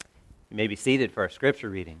You may be seated for our scripture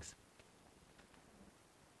readings.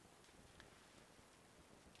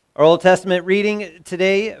 Our Old Testament reading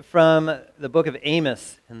today from the book of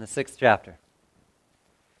Amos in the 6th chapter.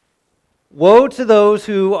 Woe to those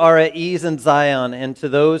who are at ease in Zion and to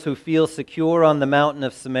those who feel secure on the mountain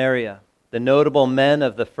of Samaria, the notable men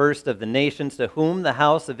of the first of the nations to whom the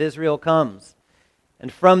house of Israel comes.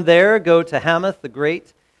 And from there go to Hamath the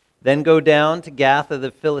great, then go down to Gath of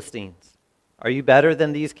the Philistines. Are you better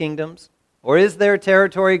than these kingdoms? Or is their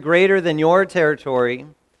territory greater than your territory?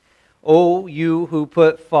 O you who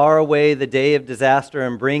put far away the day of disaster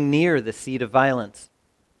and bring near the seat of violence.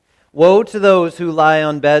 Woe to those who lie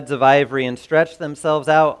on beds of ivory and stretch themselves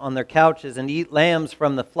out on their couches and eat lambs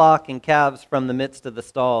from the flock and calves from the midst of the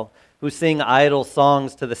stall, who sing idle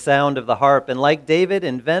songs to the sound of the harp, and like David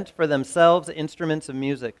invent for themselves instruments of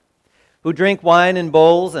music, who drink wine in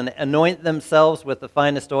bowls and anoint themselves with the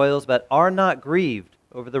finest oils, but are not grieved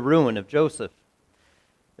over the ruin of Joseph.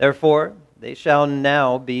 Therefore, they shall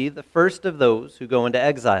now be the first of those who go into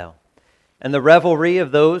exile, and the revelry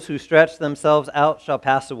of those who stretch themselves out shall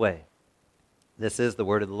pass away. This is the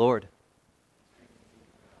word of the Lord.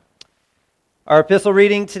 Our epistle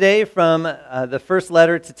reading today from the first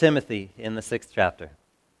letter to Timothy in the 6th chapter.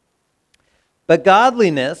 But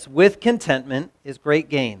godliness with contentment is great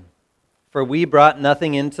gain. For we brought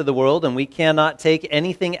nothing into the world, and we cannot take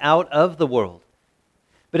anything out of the world.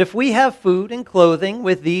 But if we have food and clothing,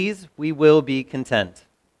 with these we will be content.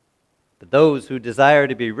 But those who desire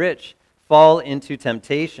to be rich fall into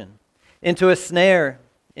temptation, into a snare,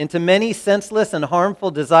 into many senseless and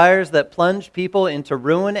harmful desires that plunge people into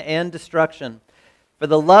ruin and destruction. For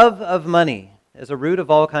the love of money is a root of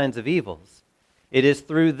all kinds of evils. It is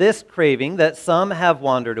through this craving that some have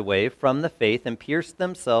wandered away from the faith and pierced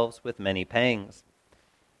themselves with many pangs.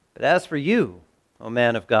 But as for you, O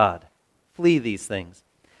man of God, flee these things.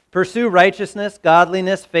 Pursue righteousness,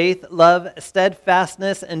 godliness, faith, love,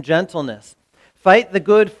 steadfastness, and gentleness. Fight the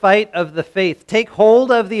good fight of the faith. Take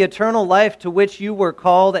hold of the eternal life to which you were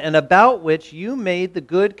called and about which you made the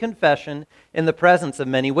good confession in the presence of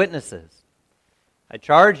many witnesses. I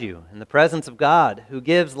charge you in the presence of God, who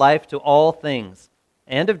gives life to all things,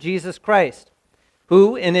 and of Jesus Christ,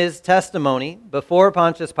 who in his testimony before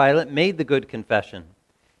Pontius Pilate made the good confession,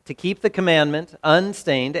 to keep the commandment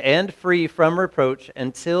unstained and free from reproach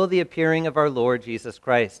until the appearing of our Lord Jesus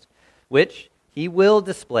Christ, which he will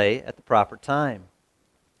display at the proper time.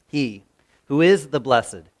 He, who is the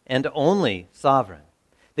blessed and only sovereign,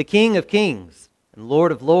 the King of kings and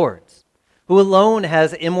Lord of lords, who alone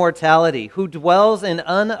has immortality, who dwells in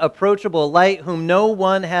unapproachable light, whom no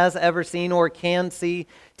one has ever seen or can see.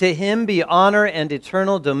 To him be honor and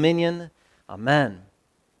eternal dominion. Amen.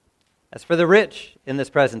 As for the rich in this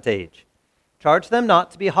present age, charge them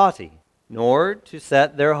not to be haughty, nor to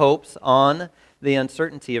set their hopes on the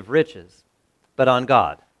uncertainty of riches, but on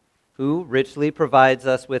God, who richly provides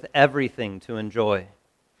us with everything to enjoy.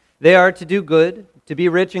 They are to do good, to be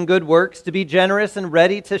rich in good works, to be generous and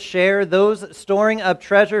ready to share, those storing up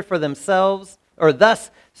treasure for themselves, or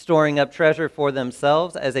thus storing up treasure for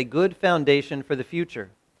themselves as a good foundation for the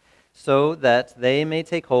future, so that they may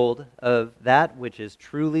take hold of that which is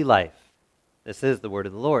truly life. This is the word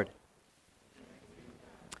of the Lord.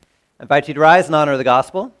 I invite you to rise and honor the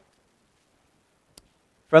gospel.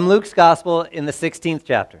 From Luke's gospel in the 16th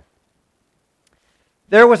chapter.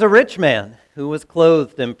 There was a rich man who was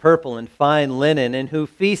clothed in purple and fine linen, and who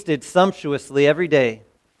feasted sumptuously every day.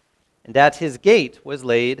 And at his gate was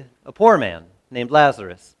laid a poor man named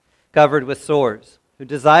Lazarus, covered with sores, who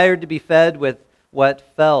desired to be fed with what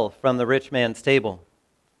fell from the rich man's table.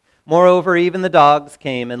 Moreover, even the dogs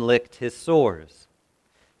came and licked his sores.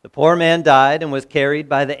 The poor man died and was carried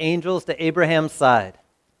by the angels to Abraham's side.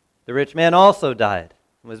 The rich man also died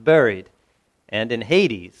and was buried, and in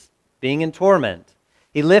Hades, being in torment,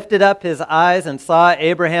 he lifted up his eyes and saw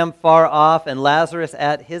Abraham far off and Lazarus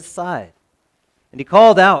at his side. And he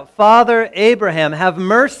called out, Father Abraham, have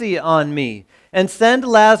mercy on me, and send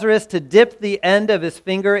Lazarus to dip the end of his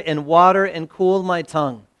finger in water and cool my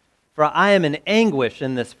tongue, for I am in anguish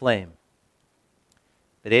in this flame.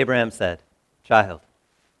 But Abraham said, Child,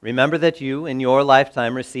 remember that you in your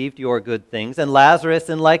lifetime received your good things, and Lazarus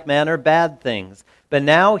in like manner bad things. But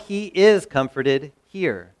now he is comforted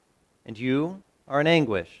here, and you are in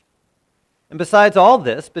anguish. And besides all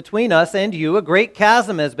this, between us and you, a great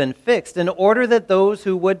chasm has been fixed, in order that those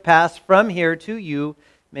who would pass from here to you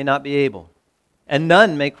may not be able, and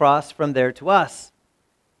none may cross from there to us.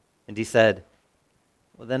 And he said,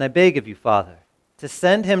 Well, then I beg of you, Father, to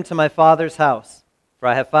send him to my father's house, for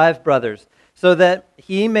I have 5 brothers, so that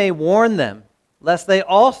he may warn them, lest they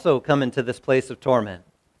also come into this place of torment.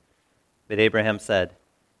 But Abraham said,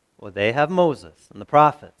 well, they have Moses and the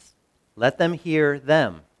prophets. Let them hear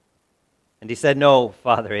them. And he said, no,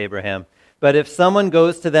 Father Abraham, but if someone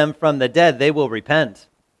goes to them from the dead, they will repent.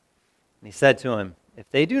 And he said to him, if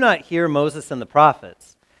they do not hear Moses and the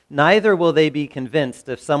prophets, neither will they be convinced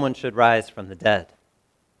if someone should rise from the dead.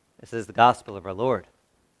 This is the gospel of our Lord.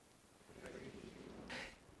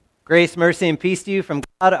 Grace, mercy, and peace to you from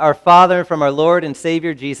God our Father and from our Lord and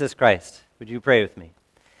Savior Jesus Christ. Would you pray with me?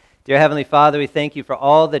 Dear Heavenly Father, we thank you for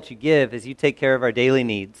all that you give as you take care of our daily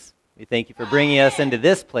needs. We thank you for bringing us into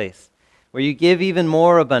this place where you give even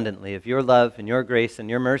more abundantly of your love and your grace and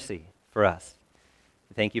your mercy for us.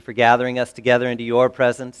 We thank you for gathering us together into your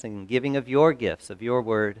presence and giving of your gifts, of your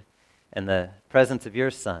word, and the presence of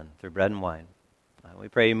your Son through bread and wine. We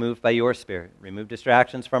pray you move by your Spirit, remove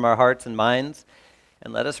distractions from our hearts and minds,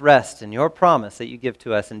 and let us rest in your promise that you give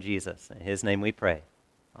to us in Jesus. In his name we pray.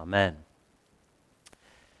 Amen.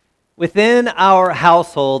 Within our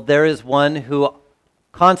household, there is one who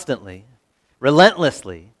constantly,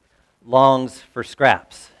 relentlessly longs for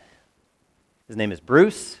scraps. His name is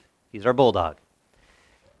Bruce. He's our bulldog.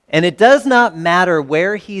 And it does not matter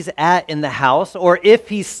where he's at in the house or if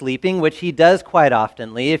he's sleeping, which he does quite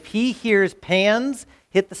oftenly. If he hears pans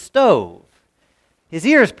hit the stove, his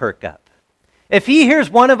ears perk up. If he hears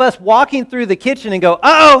one of us walking through the kitchen and go,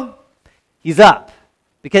 uh-oh, he's up.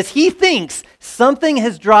 Because he thinks something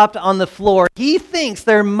has dropped on the floor. He thinks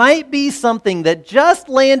there might be something that just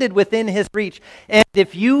landed within his reach. And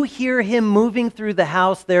if you hear him moving through the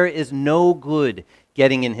house, there is no good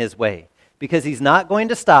getting in his way. Because he's not going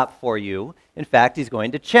to stop for you. In fact, he's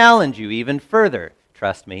going to challenge you even further.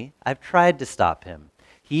 Trust me, I've tried to stop him.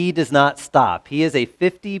 He does not stop. He is a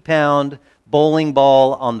 50-pound bowling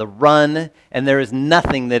ball on the run, and there is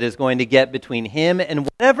nothing that is going to get between him and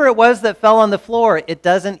whatever it was that fell on the floor. It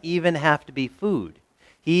doesn't even have to be food.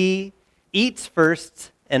 He eats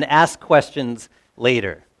first and asks questions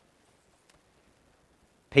later.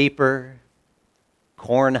 Paper,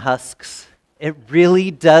 corn husks, it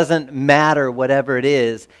really doesn't matter whatever it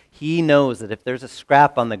is. He knows that if there's a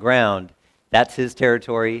scrap on the ground, that's his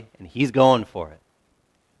territory, and he's going for it.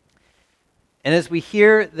 And as we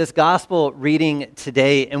hear this gospel reading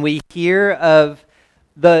today, and we hear of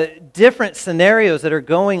the different scenarios that are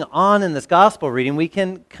going on in this gospel reading, we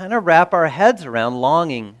can kind of wrap our heads around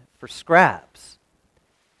longing for scraps.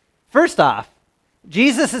 First off,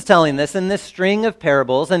 Jesus is telling this in this string of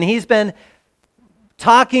parables, and he's been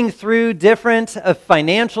talking through different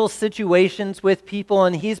financial situations with people,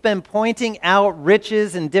 and he's been pointing out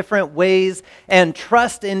riches in different ways and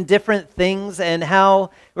trust in different things, and how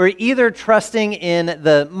we're either trusting in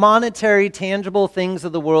the monetary, tangible things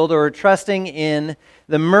of the world or trusting in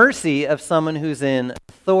the mercy of someone who's in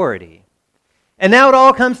authority. And now it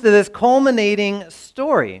all comes to this culminating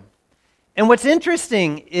story. And what's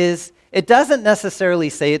interesting is it doesn't necessarily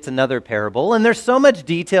say it's another parable, and there's so much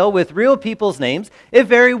detail with real people's names. It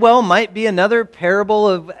very well might be another parable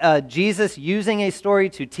of Jesus using a story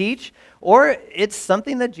to teach, or it's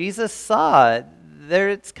something that Jesus saw.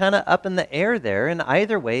 It's kind of up in the air there, and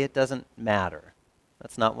either way, it doesn't matter.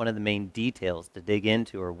 That's not one of the main details to dig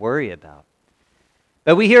into or worry about.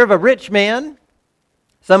 But we hear of a rich man,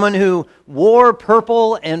 someone who wore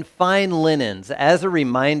purple and fine linens. As a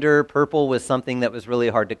reminder, purple was something that was really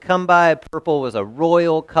hard to come by. Purple was a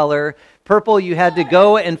royal color. Purple, you had to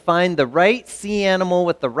go and find the right sea animal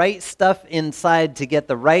with the right stuff inside to get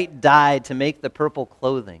the right dye to make the purple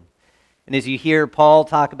clothing. And as you hear Paul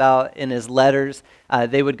talk about in his letters,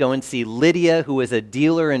 they would go and see Lydia, who was a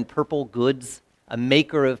dealer in purple goods, a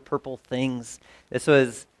maker of purple things. This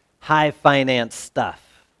was high finance stuff.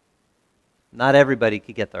 Not everybody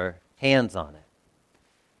could get their hands on it.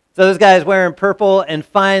 So those guys wearing purple and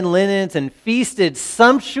fine linens and feasted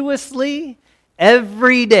sumptuously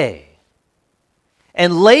every day.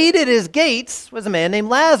 And laid at his gates was a man named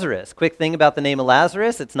Lazarus. Quick thing about the name of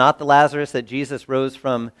Lazarus, it's not the Lazarus that Jesus rose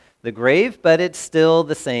from the grave, but it's still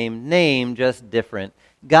the same name, just different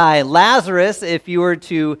guy. Lazarus, if you were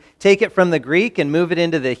to take it from the Greek and move it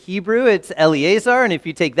into the Hebrew, it's Eleazar, and if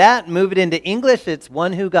you take that and move it into English, it's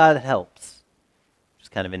one who God helps. Which is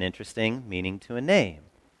kind of an interesting meaning to a name.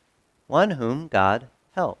 One whom God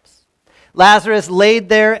helps. Lazarus laid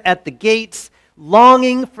there at the gates,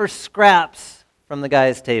 longing for scraps from the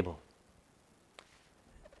guy's table.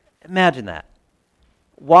 Imagine that.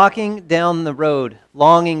 Walking down the road,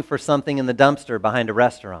 longing for something in the dumpster behind a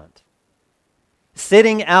restaurant.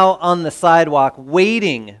 Sitting out on the sidewalk,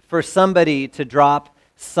 waiting for somebody to drop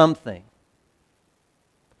something.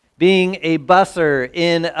 Being a busser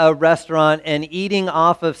in a restaurant and eating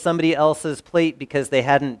off of somebody else's plate because they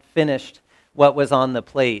hadn't finished what was on the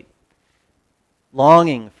plate.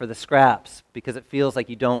 longing for the scraps because it feels like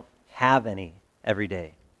you don't have any every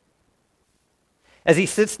day. As he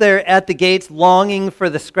sits there at the gates longing for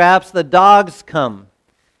the scraps, the dogs come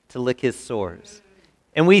to lick his sores.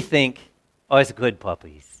 And we think, oh, it's good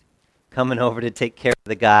puppies coming over to take care of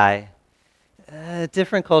the guy.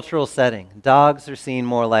 Different cultural setting. Dogs are seen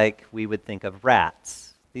more like we would think of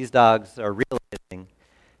rats. These dogs are realizing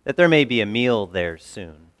that there may be a meal there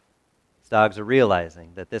soon. These dogs are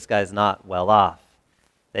realizing that this guy's not well off,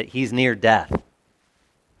 that he's near death.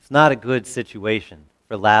 It's not a good situation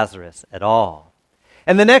for Lazarus at all.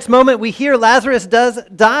 And the next moment we hear Lazarus does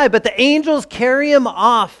die, but the angels carry him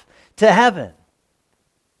off to heaven.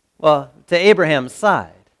 Well, to Abraham's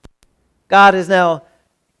side. God has now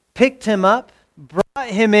picked him up, brought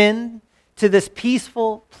him in to this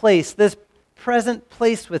peaceful place, this present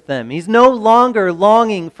place with them. He's no longer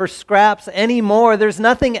longing for scraps anymore. There's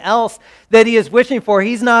nothing else that he is wishing for.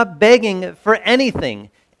 He's not begging for anything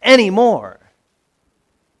anymore.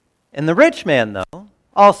 And the rich man, though,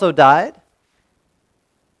 also died.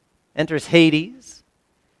 Enters Hades,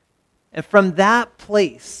 and from that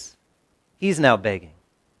place, he's now begging,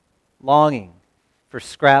 longing for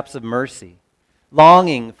scraps of mercy,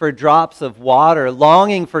 longing for drops of water,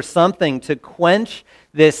 longing for something to quench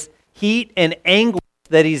this heat and anguish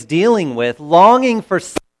that he's dealing with, longing for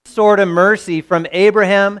some sort of mercy from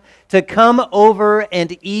Abraham to come over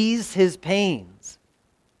and ease his pains.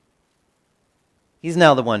 He's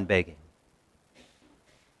now the one begging.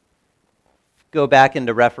 Go back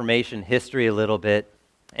into Reformation history a little bit,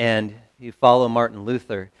 and you follow Martin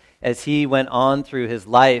Luther. As he went on through his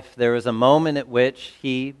life, there was a moment at which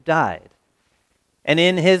he died. And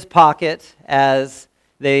in his pocket, as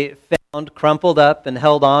they found crumpled up and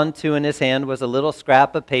held on to in his hand, was a little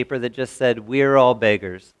scrap of paper that just said, "We're all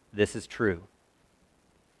beggars. This is true."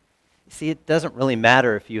 You see, it doesn't really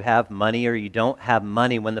matter if you have money or you don't have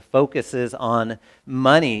money. When the focus is on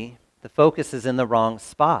money, the focus is in the wrong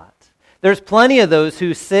spot. There's plenty of those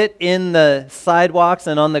who sit in the sidewalks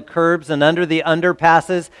and on the curbs and under the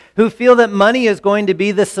underpasses who feel that money is going to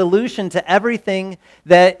be the solution to everything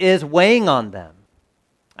that is weighing on them.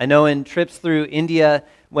 I know in trips through India,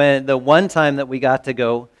 when the one time that we got to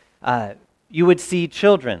go, you would see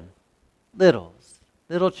children, little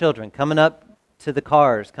children, coming up to the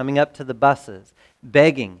cars, coming up to the buses,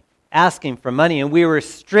 begging, asking for money. And we were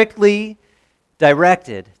strictly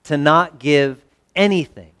directed to not give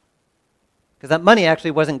anything. Because that money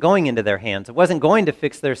actually wasn't going into their hands. It wasn't going to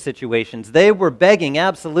fix their situations. They were begging,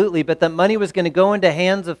 absolutely, but that money was going to go into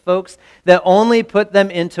hands of folks that only put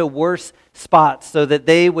them into worse spots so that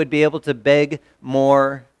they would be able to beg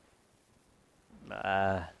more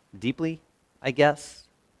deeply, I guess,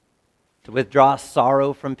 to withdraw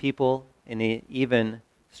sorrow from people in an even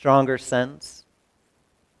stronger sense.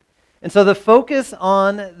 And so the focus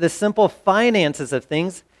on the simple finances of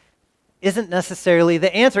things isn't necessarily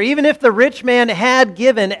the answer. Even if the rich man had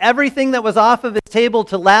given everything that was off of his table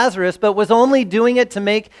to Lazarus, but was only doing it to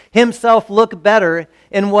make himself look better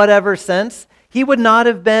in whatever sense, he would not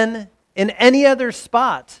have been in any other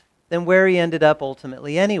spot than where he ended up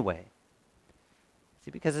ultimately anyway.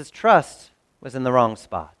 See, because his trust was in the wrong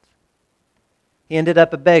spot. He ended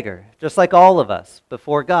up a beggar, just like all of us,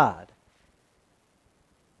 before God.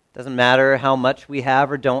 Doesn't matter how much we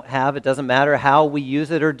have or don't have. It doesn't matter how we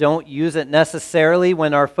use it or don't use it necessarily.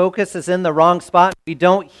 When our focus is in the wrong spot, we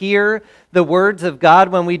don't hear the words of God.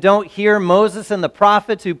 When we don't hear Moses and the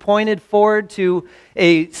prophets who pointed forward to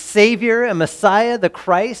a Savior, a Messiah, the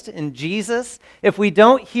Christ in Jesus. If we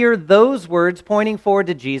don't hear those words pointing forward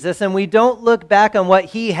to Jesus, and we don't look back on what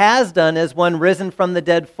He has done as one risen from the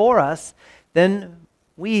dead for us, then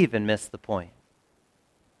we even miss the point.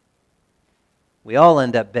 We all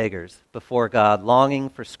end up beggars before God, longing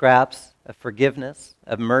for scraps of forgiveness,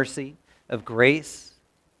 of mercy, of grace.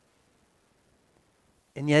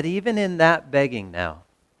 And yet even in that begging now,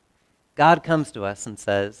 God comes to us and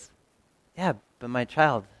says, yeah, but my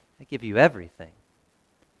child, I give you everything.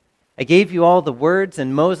 I gave you all the words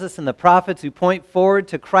and Moses and the prophets who point forward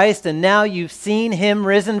to Christ, and now you've seen Him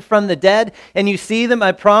risen from the dead, and you see that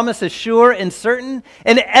my promise is sure and certain,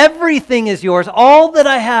 and everything is yours. All that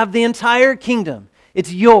I have, the entire kingdom,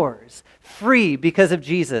 it's yours, free because of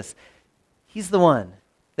Jesus. He's the one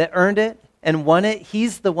that earned it and won it.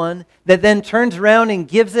 He's the one that then turns around and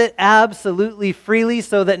gives it absolutely freely,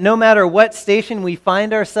 so that no matter what station we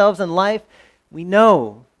find ourselves in life, we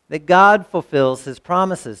know that God fulfills His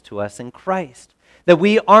promises to us in Christ. That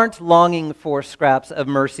we aren't longing for scraps of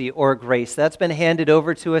mercy or grace. That's been handed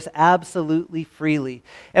over to us absolutely freely.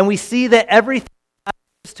 And we see that everything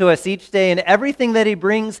to us each day, and everything that he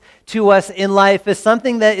brings to us in life is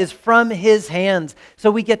something that is from his hands.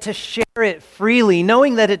 So we get to share it freely,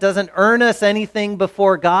 knowing that it doesn't earn us anything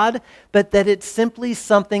before God, but that it's simply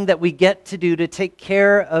something that we get to do to take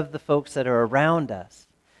care of the folks that are around us.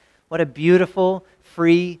 What a beautiful,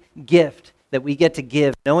 free gift that we get to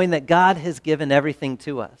give, knowing that God has given everything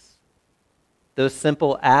to us. Those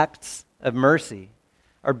simple acts of mercy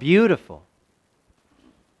are beautiful.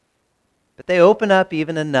 But they open up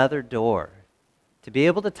even another door to be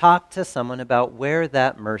able to talk to someone about where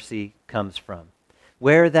that mercy comes from,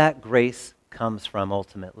 where that grace comes from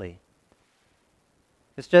ultimately.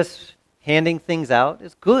 It's just handing things out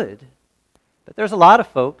is good, but there's a lot of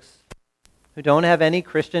folks who don't have any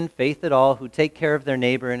Christian faith at all, who take care of their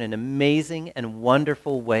neighbor in an amazing and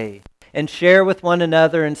wonderful way and share with one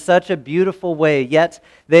another in such a beautiful way, yet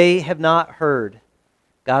they have not heard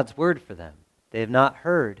God's word for them. They have not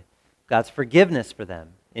heard God's forgiveness for them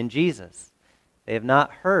in Jesus. They have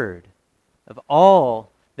not heard of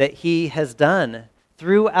all that he has done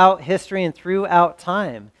throughout history and throughout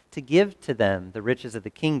time to give to them the riches of the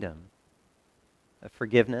kingdom of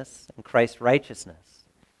forgiveness and Christ's righteousness.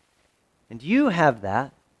 And you have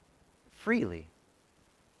that freely.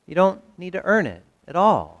 You don't need to earn it at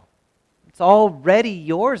all. It's already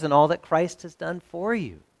yours in all that Christ has done for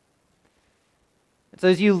you. And so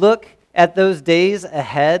as you look at those days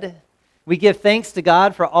ahead, we give thanks to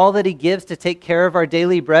God for all that he gives to take care of our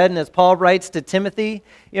daily bread. And as Paul writes to Timothy,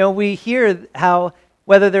 we hear how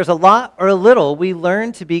whether there's a lot or a little, we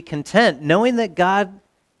learn to be content, knowing that God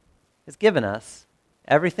has given us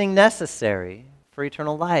everything necessary for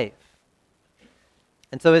eternal life.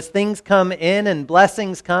 And so as things come in and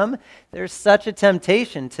blessings come, there's such a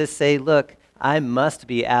temptation to say, look, I must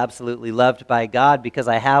be absolutely loved by God because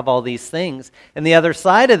I have all these things. And the other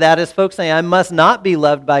side of that is folks saying, I must not be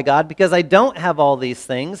loved by God because I don't have all these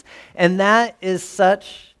things. And that is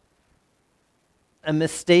such a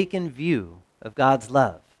mistaken view of God's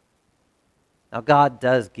love. Now, God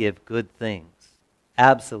does give good things.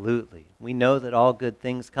 Absolutely. We know that all good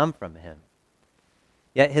things come from him.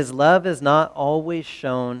 Yet his love is not always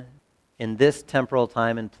shown in this temporal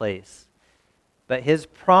time and place. But his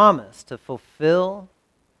promise to fulfill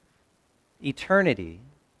eternity,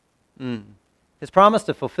 his promise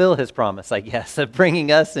to fulfill his promise, I guess, of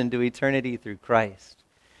bringing us into eternity through Christ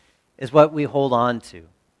is what we hold on to.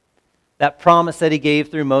 That promise that he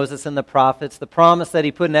gave through Moses and the prophets, the promise that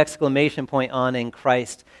he put an exclamation point on in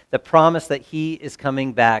Christ, the promise that he is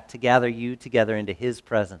coming back to gather you together into his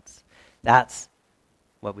presence. That's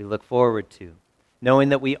what we look forward to, knowing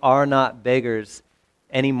that we are not beggars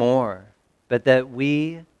anymore, but that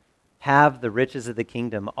we have the riches of the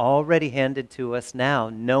kingdom already handed to us now,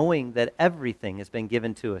 knowing that everything has been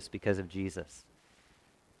given to us because of Jesus.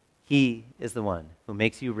 He is the one who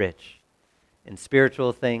makes you rich in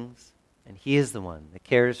spiritual things, and he is the one that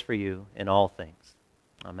cares for you in all things.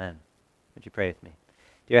 Amen. Would you pray with me?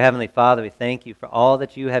 Dear Heavenly Father, we thank you for all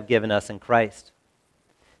that you have given us in Christ.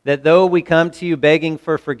 That though we come to you begging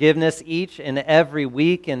for forgiveness each and every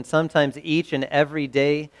week and sometimes each and every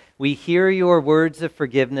day, we hear your words of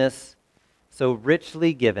forgiveness so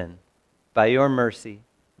richly given by your mercy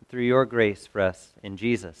through your grace for us in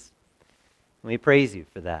Jesus. And we praise you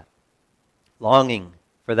for that. Longing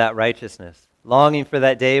for that righteousness. Longing for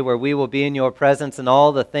that day where we will be in your presence and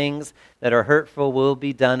all the things that are hurtful will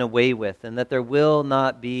be done away with, and that there will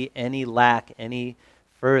not be any lack any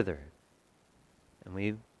further. And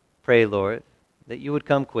we pray, Lord, that you would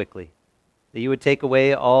come quickly, that you would take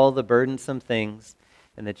away all the burdensome things,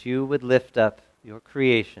 and that you would lift up your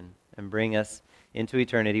creation and bring us into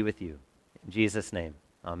eternity with you. In Jesus' name,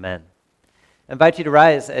 amen. I invite you to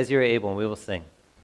rise as you're able, and we will sing.